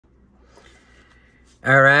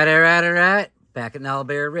All right. Back at Nala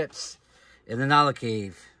Bear Rips in the Nala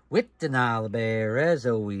Cave with the Nala Bear, as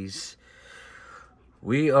always.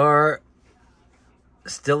 We are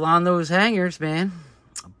still on those hangers, man.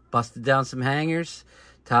 Busted down some hangers.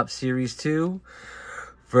 Top Series 2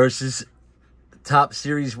 versus Top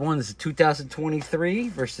Series 1. This is 2023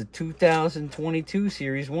 versus 2022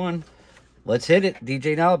 Series 1. Let's hit it,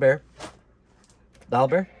 DJ Nala Bear. Nala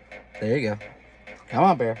Bear? There you go. Come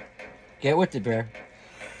on, Bear. Get with it, Bear.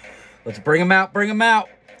 Let's bring them out. Bring them out.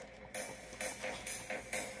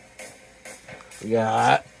 We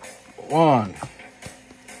got 1,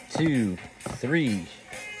 2, 3,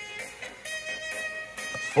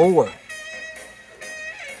 4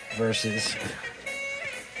 versus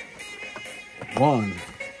 1,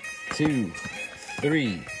 2,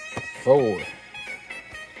 3, 4.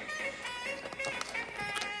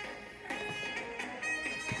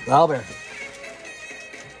 Nala Bear.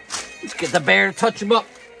 Let's get the bear to touch him up.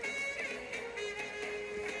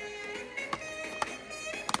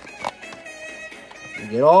 You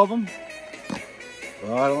get all of them?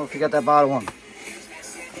 Well, I don't know if you got that bottom one.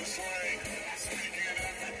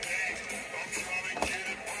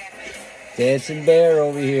 Dancing bear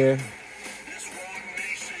over here.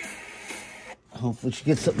 Hopefully she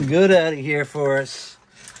gets something good out of here for us.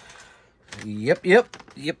 Yep.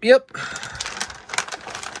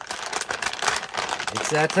 It's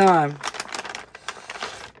that time.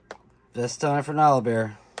 Best time for Nala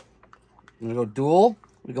Bear. I'm gonna go dual.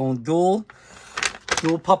 We're going dual.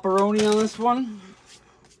 Dual pepperoni on this one.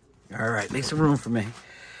 All right, make some room for me.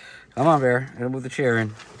 Come on, Bear. I'm gonna move the chair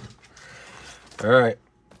in. All right.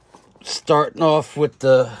 Starting off with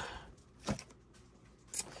the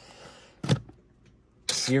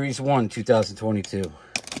Series 1, 2022.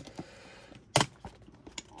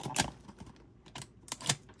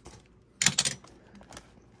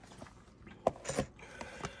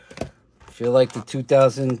 I feel like the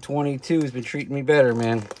 2022 has been treating me better,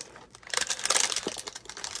 man.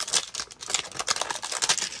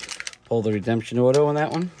 Pull the redemption auto on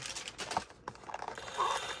that one.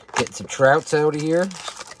 Getting some trouts out of here.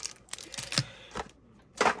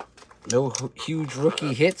 No huge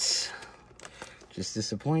rookie hits. Just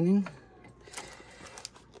disappointing.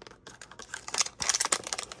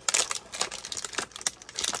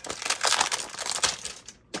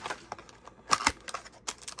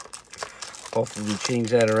 Hopefully we change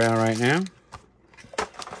that around right now.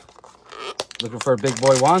 Looking for a big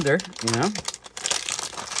boy Wander, you know.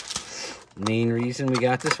 Main reason we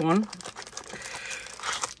got this one.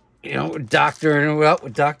 You know, we're doctoring out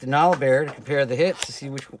with Dr. Nala Bear to compare the hits to see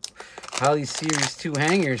how these Series 2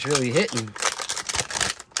 hangers really hitting.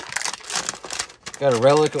 Got a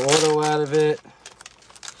relic auto out of it.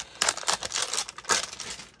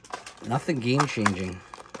 Nothing game changing.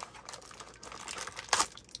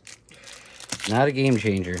 Not a game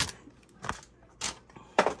changer.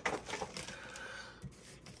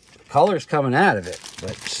 Color's coming out of it,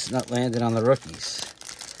 but it's not landing on the rookies.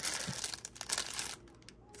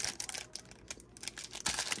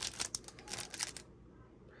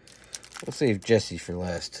 We'll save Jesse for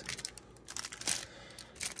last.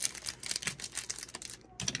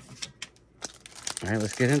 All right,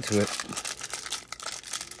 let's get into it.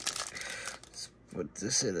 Let's put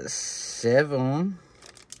this at a 7.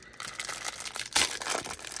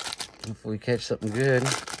 Hopefully catch something good.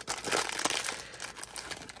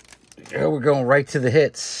 Oh, we're going right to the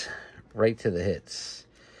hits. Right to the hits.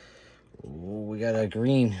 Ooh, we got a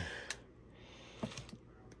green.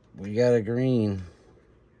 We got a green.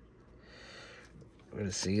 We're going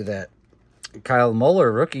to see that Kyle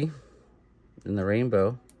Muller rookie in the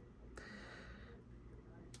rainbow.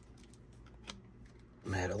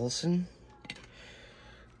 Matt Olson.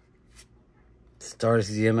 Stars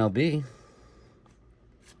the MLB.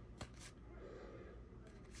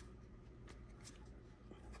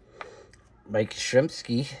 Mike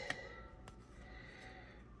Yastrzemski.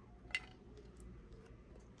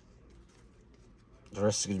 The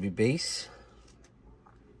rest is going to be base.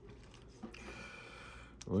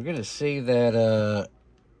 We're going to save that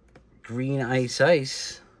green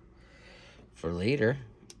ice for later.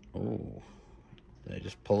 Oh, did I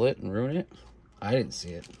just pull it and ruin it? I didn't see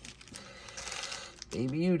it.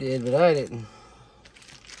 Maybe you did, but I didn't.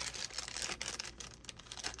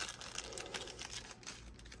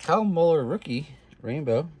 Kyle Muller rookie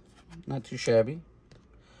rainbow, not too shabby.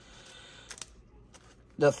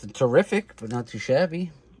 Nothing terrific, but not too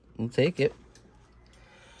shabby. We'll take it.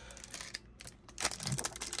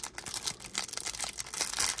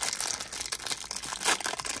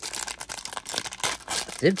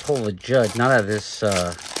 Did pull a Judge, not out of this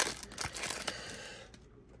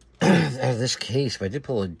of this case, but I did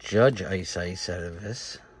pull a Judge Ice out of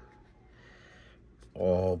this.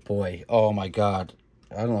 Oh, boy. Oh, my God.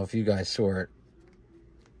 I don't know if you guys saw it,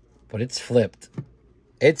 but it's flipped.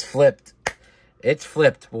 It's flipped. It's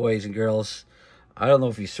flipped, boys and girls. I don't know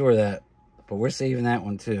if you saw that, but we're saving that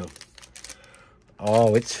one, too.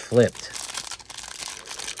 Oh, it's flipped.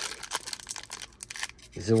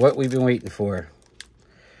 This is what we've been waiting for.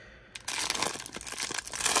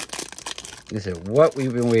 This is what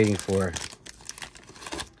we've been waiting for.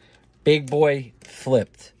 Big boy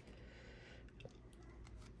flipped.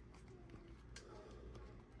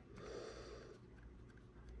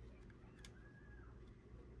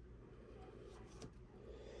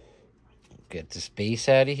 Get the space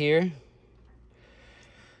out of here.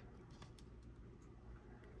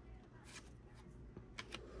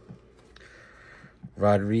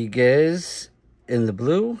 Rodriguez in the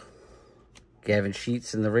blue. Gavin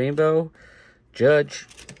Sheets in the rainbow. Judge.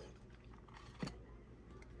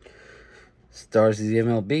 Stars of the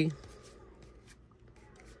MLB.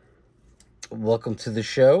 Welcome to the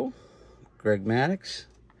show, Greg Maddux.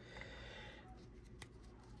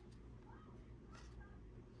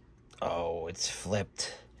 Oh, it's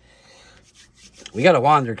flipped. We got a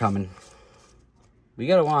Wander coming. We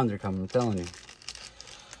got a Wander coming, I'm telling you.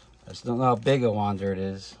 I just don't know how big a Wander it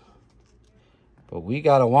is. But we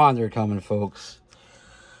got a Wander coming, folks.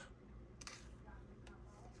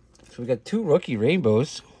 So we got 2 rookie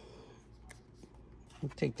rainbows. I'll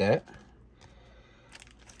take that.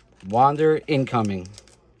 Wander incoming.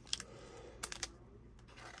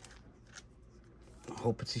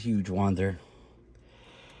 Hope it's a huge Wander.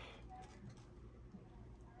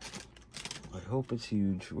 I hope it's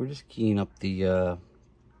huge. We're just keying up the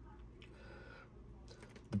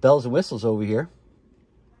bells and whistles over here.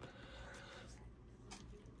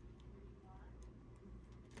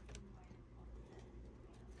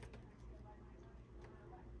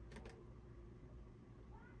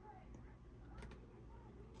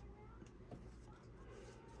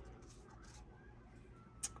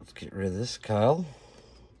 Let's get rid of this, Kyle.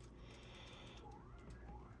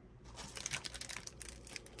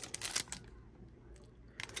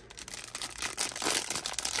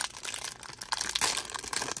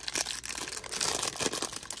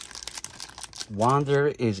 Wander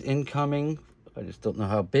is incoming. I just don't know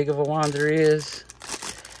how big of a Wander he is.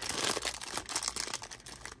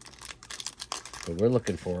 But we're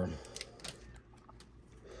looking for him.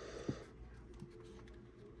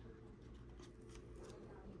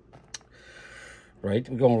 Right,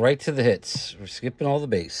 we're going right to the hits. We're skipping all the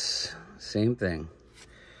base. Same thing.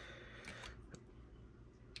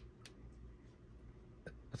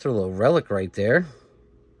 That's a little relic right there.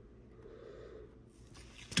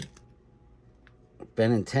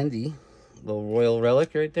 Benintendi, little royal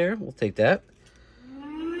relic right there. We'll take that.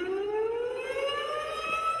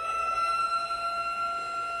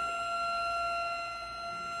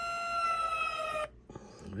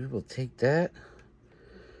 We will take that.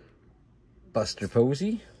 Buster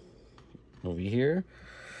Posey over here.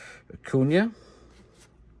 Acuna.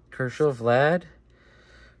 Kershaw, Vlad.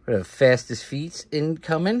 We have fastest feet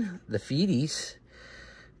incoming. The feeties.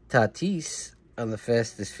 Tatis on the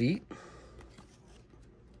fastest feet.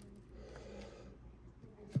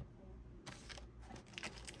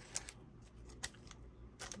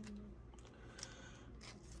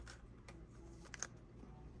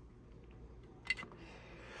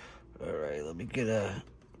 All right, let me get a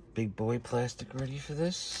big boy plastic ready for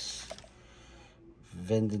this.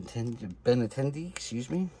 Benintendi, excuse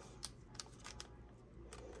me.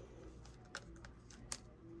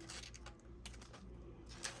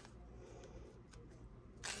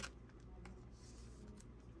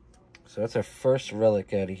 So that's our first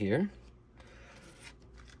relic out of here.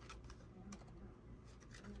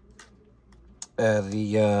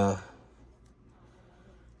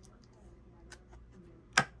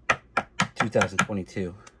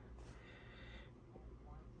 2022.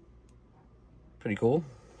 Pretty cool.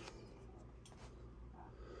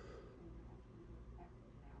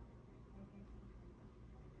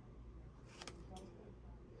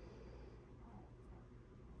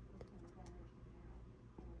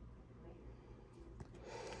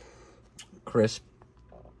 Crisp.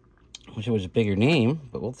 Wish it was a bigger name,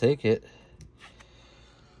 but we'll take it.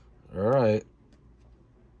 All right.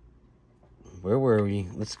 Where were we?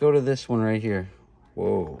 Let's go to this one right here.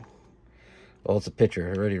 Whoa. Oh, it's a picture.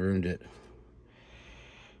 I already ruined it.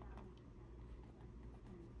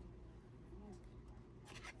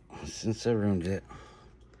 Since I ruined it.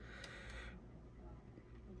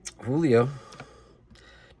 Julio.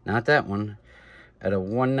 Not that one. At a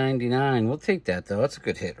 199. We'll take that, though. That's a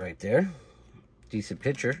good hit right there. Decent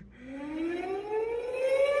pitcher.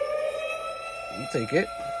 We'll take it.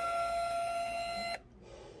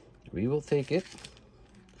 We will take it.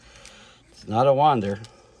 It's not a Wander.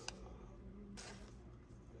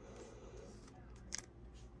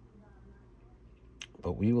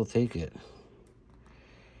 But we will take it.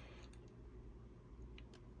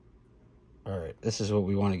 All right, this is what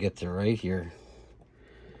we want to get to right here.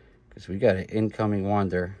 Because we got an incoming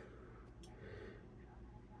Wander.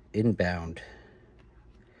 Inbound.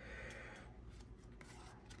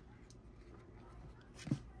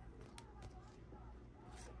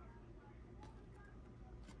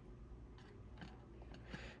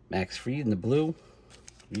 Max Fried in the blue.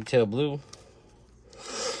 Retail blue.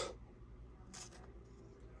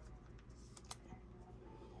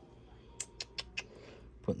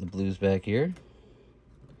 Putting the blues back here.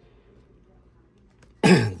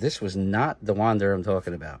 This was not the Wander I'm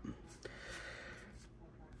talking about.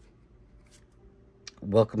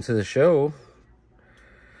 Welcome to the show,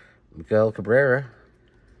 Miguel Cabrera.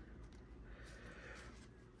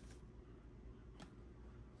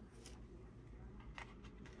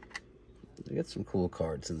 We got some cool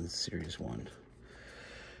cards in the Series 1.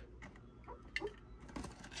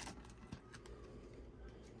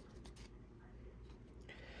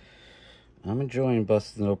 I'm enjoying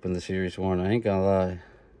busting open the Series 1. I ain't gonna lie.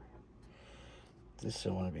 This I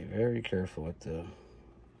want to be very careful with, though.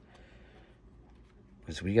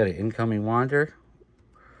 Because we got an incoming Wander.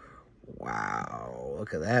 Wow,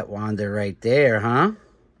 look at that Wander right there, huh?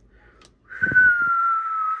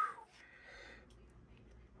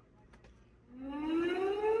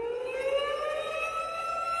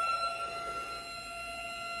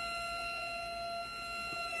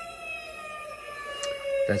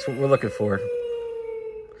 That's what we're looking for.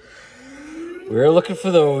 We're looking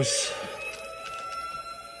for those.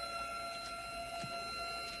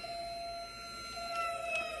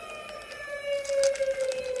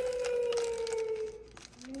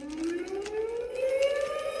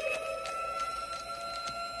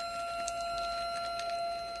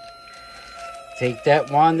 Take that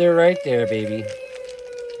Wander right there, baby.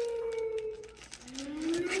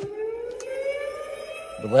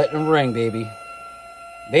 We're letting them ring, baby.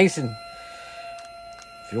 Mason,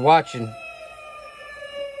 if you're watching,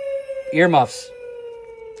 earmuffs.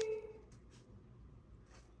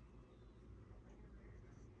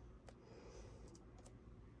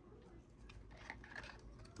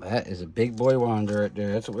 That is a big boy Wander right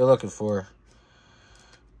there. That's what we're looking for.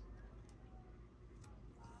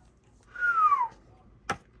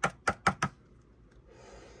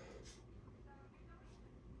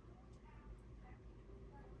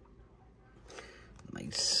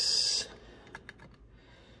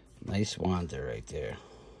 Nice Wander right there.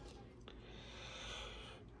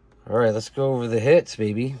 All right, let's go over the hits,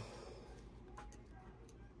 baby.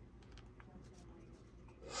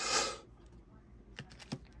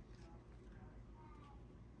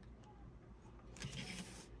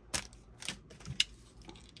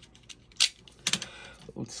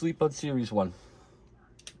 Don't sleep on Series 1.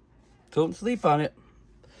 Don't sleep on it.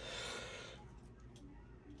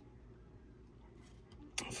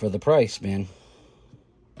 For the price, man.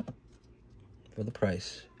 For the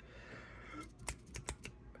price.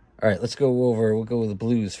 All right, let's go over. We'll go with the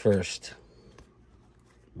blues first.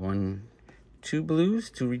 2 blues,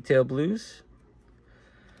 2 retail blues.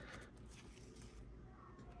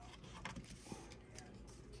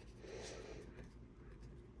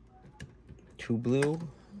 Two blue.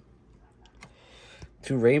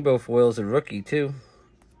 2 rainbow foils, a rookie too.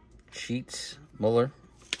 Sheets, Muller.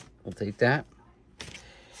 We'll take that.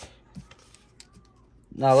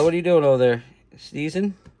 Nala, what are you doing over there?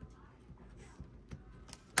 Sneezing?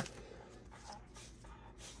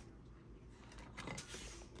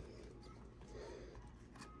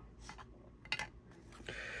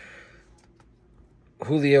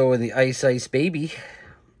 Julio and the Ice Baby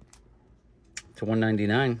to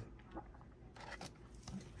 199.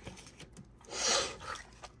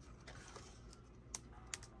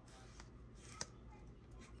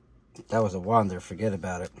 That was a Wander, forget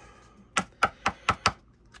about it.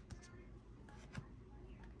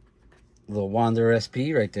 Little Wander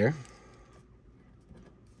SP right there.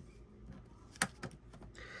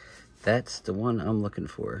 That's the one I'm looking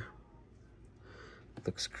for.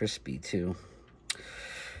 Looks crispy too.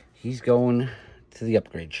 He's going to the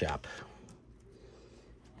upgrade shop.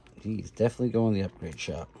 He's definitely going to the upgrade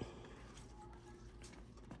shop.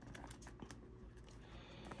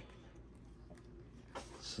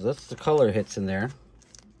 So that's the color hits in there.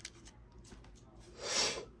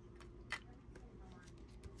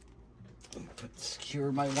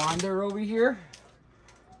 Secure my Wander over here.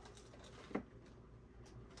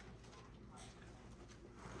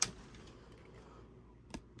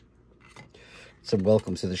 Some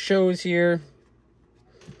welcome to the shows here.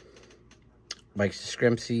 Mike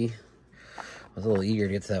Scrimsey. I was a little eager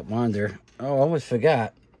to get to that Wander. Oh, I almost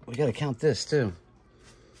forgot. We got to count this too.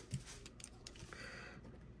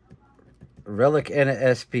 Relic and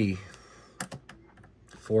a SP.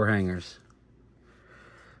 4 hangers.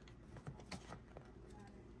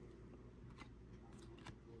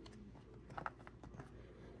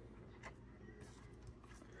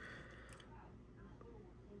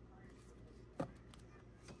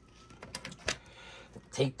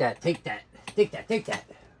 Take that, take that, take that, take that.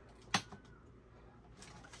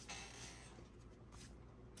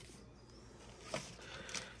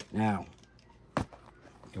 Now,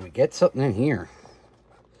 can we get something in here?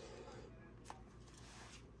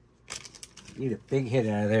 Need a big hit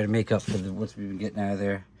out of there to make up for what we've been getting out of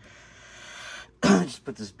there. Just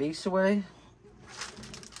put this base away.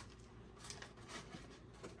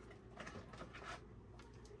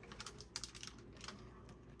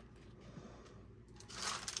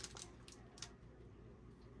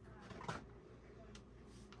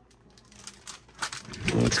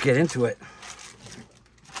 Let's get into it.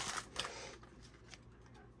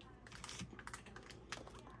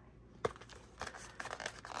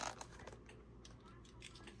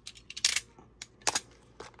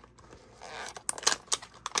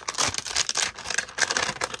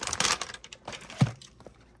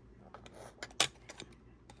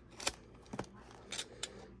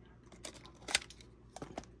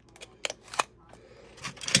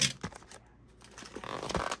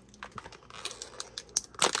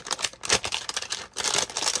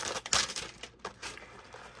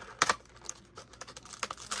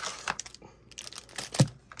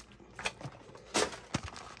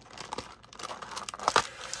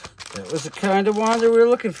 That was the kind of Wander we were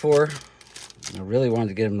looking for. I really wanted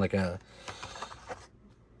to get him like a,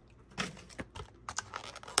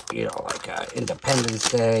 you know, like a Independence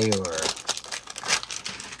Day or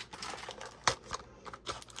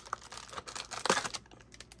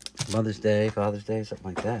Mother's Day, Father's Day,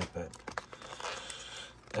 something like that. But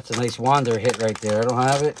that's a nice Wander hit right there. I don't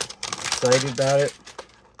have it. Excited about it.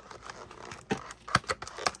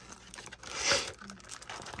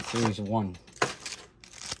 Series 1.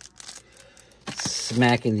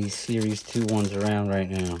 Smacking these Series 2 ones around right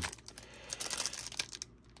now.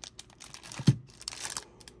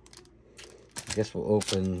 I guess we'll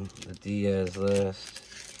open the Diaz list.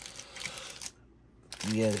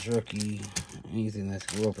 Diaz rookie. Anything that's,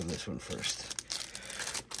 we'll open this one first.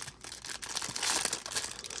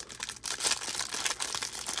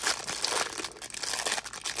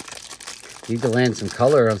 Need to land some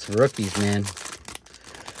color on some rookies, man. Need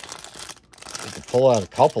to pull out a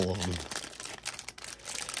couple of them.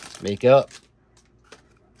 Make up.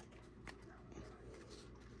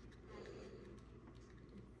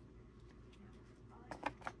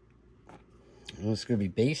 And it's going to be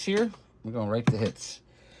base here. We're going right to hits.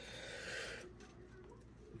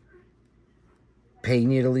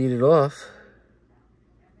 Paying you to lead it off.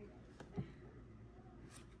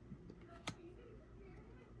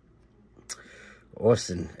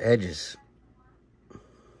 Austin Edges.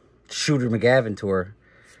 Shooter McGavin tour.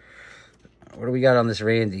 What do we got on this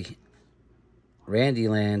Randy? Randy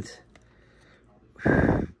Land.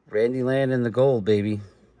 Randy Land in the gold, baby.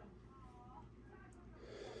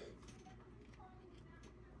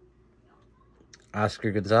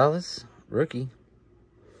 Oscar Gonzalez, rookie.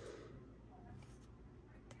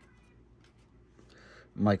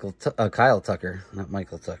 Kyle Tucker, not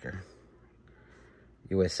Michael Tucker.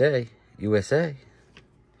 USA, USA.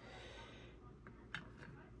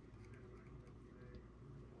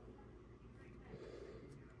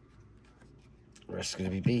 Rest is going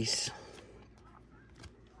to be base.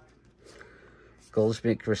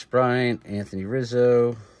 Goldschmidt, Chris Bryant, Anthony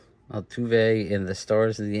Rizzo, Altuve, and the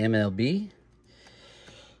stars of the MLB.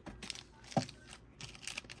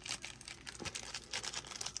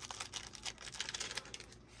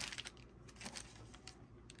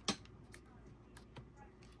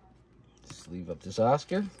 Sleeve up this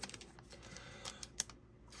Oscar.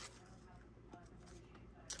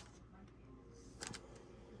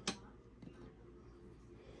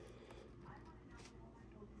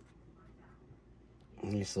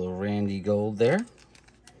 Nice little Randy gold there.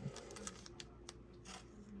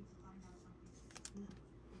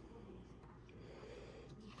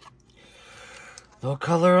 No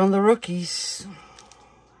color on the rookies.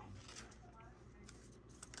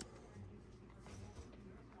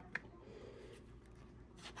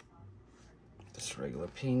 Just regular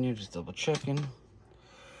Pena, just double checking.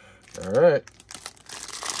 All right.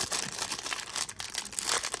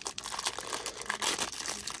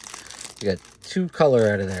 We got 2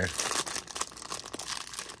 color out of there.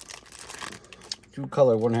 Two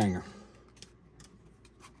color, one hanger.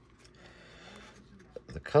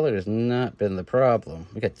 The color has not been the problem.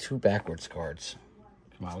 We got two backwards cards.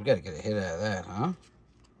 Come on, we got to get a hit out of that, huh?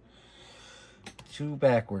 Two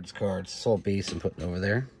backwards cards. It's all base I'm putting over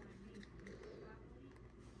there.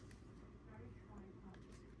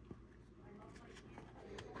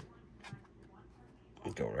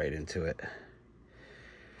 I'll go right into it.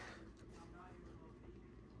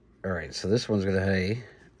 All right, so this one's going to have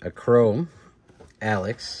a chrome,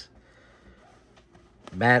 Alex,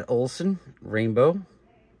 Matt Olson, rainbow.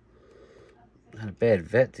 Not a bad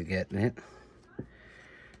vet to get in it.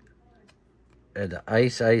 And the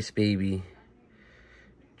Ice Baby,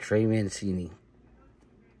 Trey Mancini.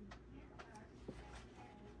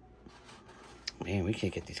 Man, we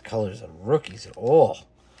can't get these colors of rookies at all.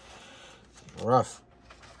 It's rough.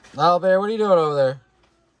 Owlbear, what are you doing over there?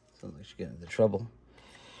 Sounds like she's getting into trouble.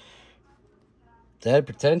 They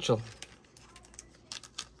potential.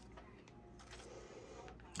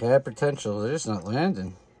 They potential. They're just not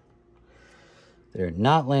landing. They're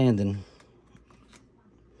not landing.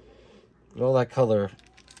 Look at all that color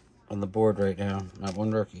on the board right now. Not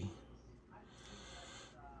one rookie.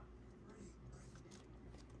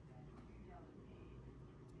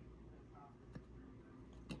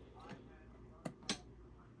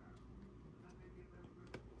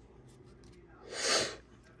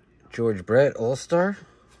 George Brett, All-Star.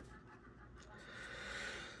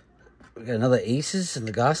 We got another Aces in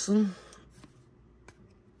the Gosselin.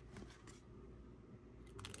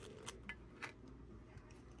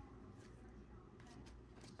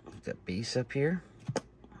 Got base up here.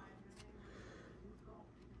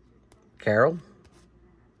 Carroll.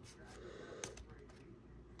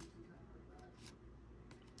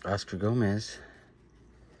 Oscar Gomez.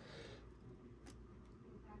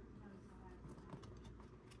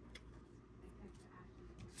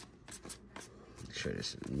 Sure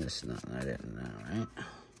this is missing nothing I didn't know, right?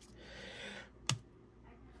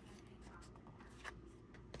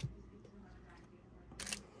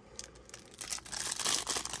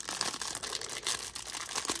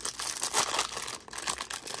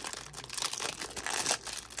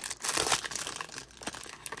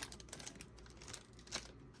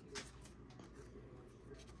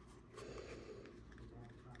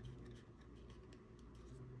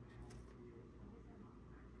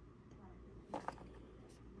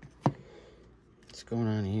 What's going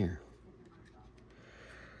on here?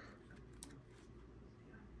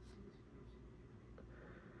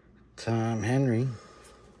 Tom Henry.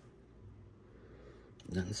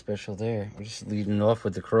 Nothing special there. We're just leading off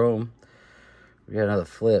with the chrome. We got another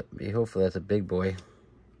flip. Hopefully that's a big boy.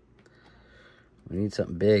 We need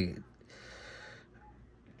something big.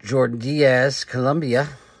 Jordan Diaz, Columbia.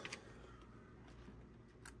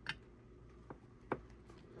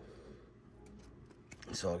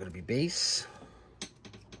 It's all going to be base.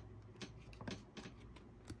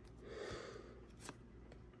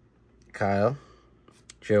 Kyle,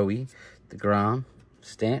 Joey, DeGrom,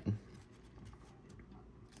 Stanton.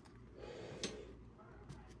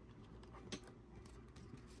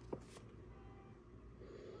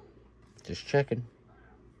 Just checking.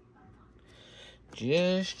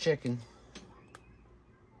 Just checking.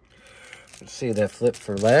 Let's save that flip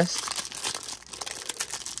for last.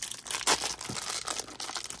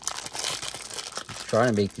 Trying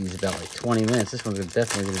to make these about like 20 minutes. This one's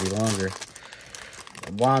definitely going to be longer.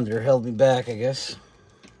 Wander held me back, I guess.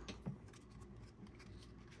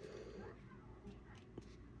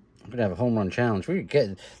 I'm gonna have a home run challenge. We're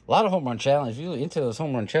getting a lot of home run challenges. If you're into those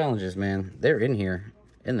home run challenges, man, they're in here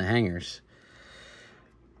in the hangers.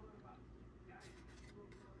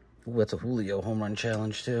 Ooh, that's a Julio home run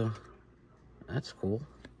challenge too. That's cool.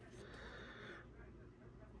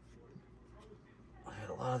 I got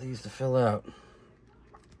a lot of these to fill out.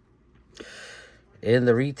 In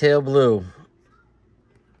the retail blue.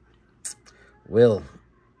 Will.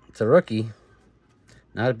 It's a rookie.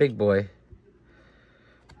 Not a big boy.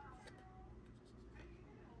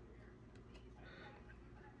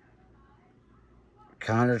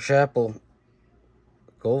 Connor Chapel.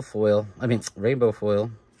 Gold foil. I mean, rainbow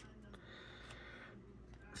foil.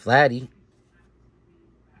 Vladdy.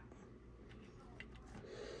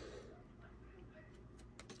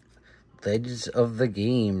 Legends of the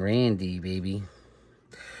Game. Randy, baby.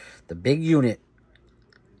 The big unit.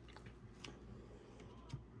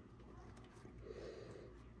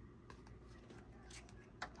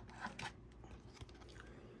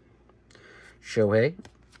 Shohei.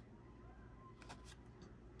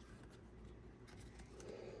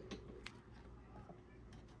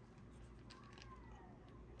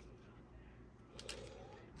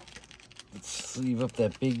 Let's sleeve up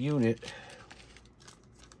that big unit.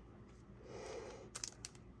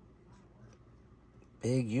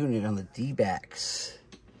 Big unit on the D-backs.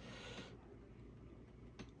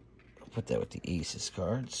 I'll put that with the Aces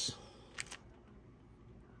cards.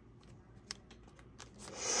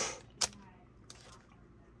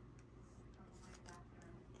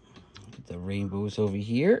 Put the rainbows over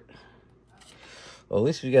here. Well, at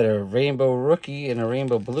least we got a rainbow rookie and a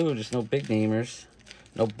rainbow blue. Just no big namers.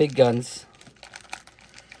 No big guns.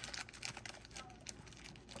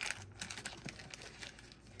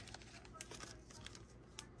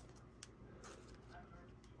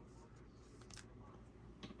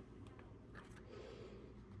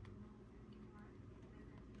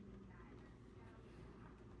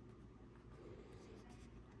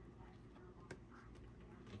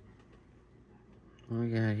 What we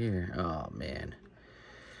got here? Oh, man.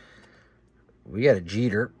 We got a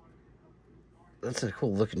Jeter. That's a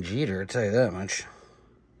cool looking Jeter, I'll tell you that much.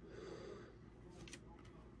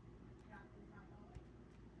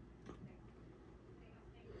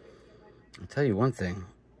 I'll tell you one thing.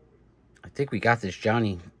 I think we got this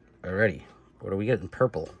Johnny already. What are we getting?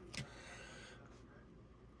 Purple.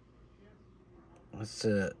 What's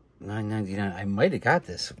 $9.99? I might have got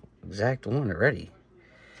this exact one already.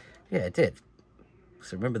 Yeah, I did.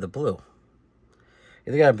 So remember the blue.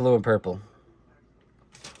 They got blue and purple.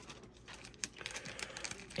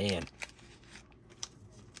 And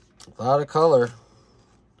a lot of color.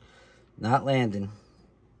 Not landing.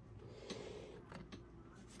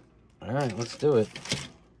 Alright, let's do it.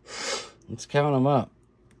 Let's count them up.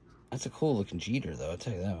 That's a cool looking Jeter, though, I'll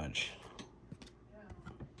tell you that much.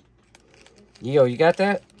 Yo, you got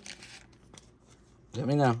that? Let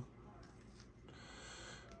me know.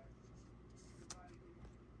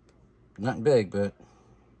 Nothing big, but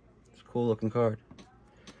it's a cool looking card.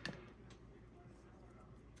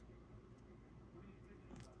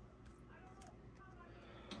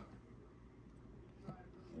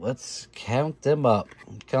 Let's count them up.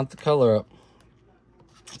 Count the color up.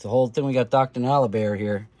 The whole thing we got Dr. Nalabear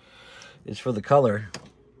here is for the color.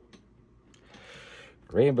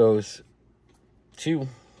 Rainbows, 2.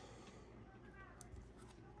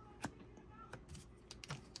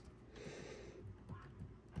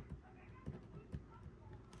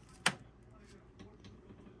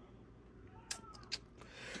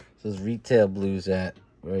 Those retail blues at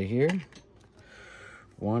right here.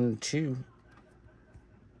 1, 2.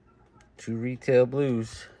 2 retail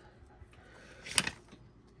blues.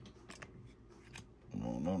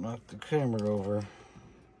 No, don't knock the camera over.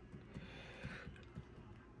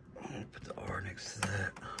 I'm gonna put the R next to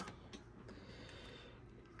that.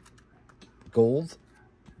 Gold.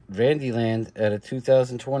 Randyland at a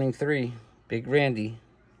 2023. Big Randy.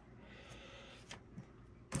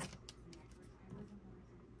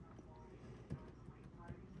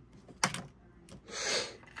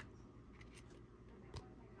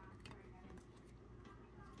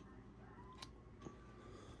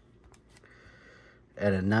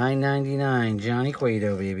 At a $9.99, Johnny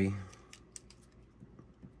Cueto, baby.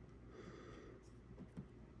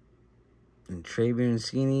 And Trey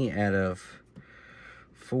Mancini out of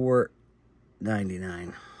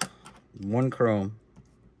 $4.99. 1 chrome.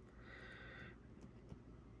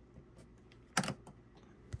 A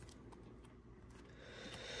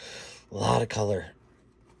lot of color.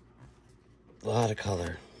 A lot of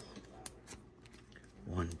color.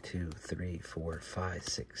 1, 2, 3, 4, 5,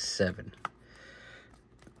 6, 7.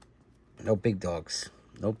 No big dogs.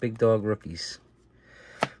 No big dog rookies.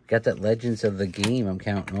 Got that Legends of the Game I'm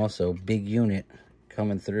counting also. Big unit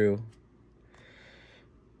coming through.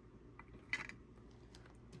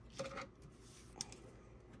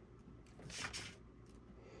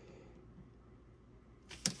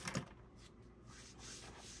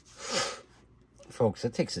 Folks,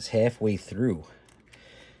 that takes us halfway through.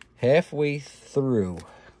 Halfway through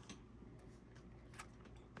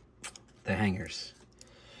the hangers.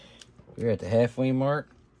 We're at the halfway mark.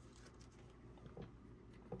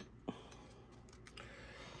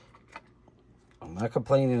 I'm not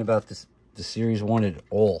complaining about this, the Series 1 at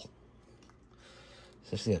all.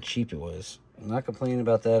 Especially how cheap it was. I'm not complaining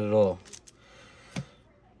about that at all.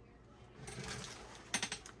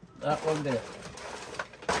 Not one bit.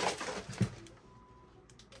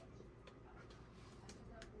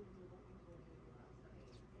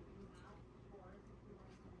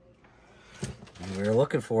 And we were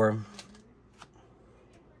looking for them.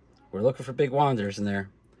 We're looking for big wanders in there.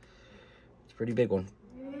 It's a pretty big one.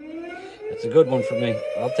 It's a good one for me.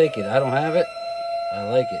 I'll take it. I don't have it. I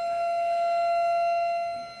like it.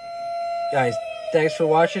 Guys, thanks for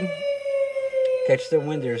watching. Catch them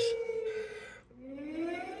winders.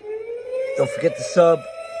 Don't forget to sub.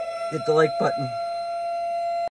 Hit the like button.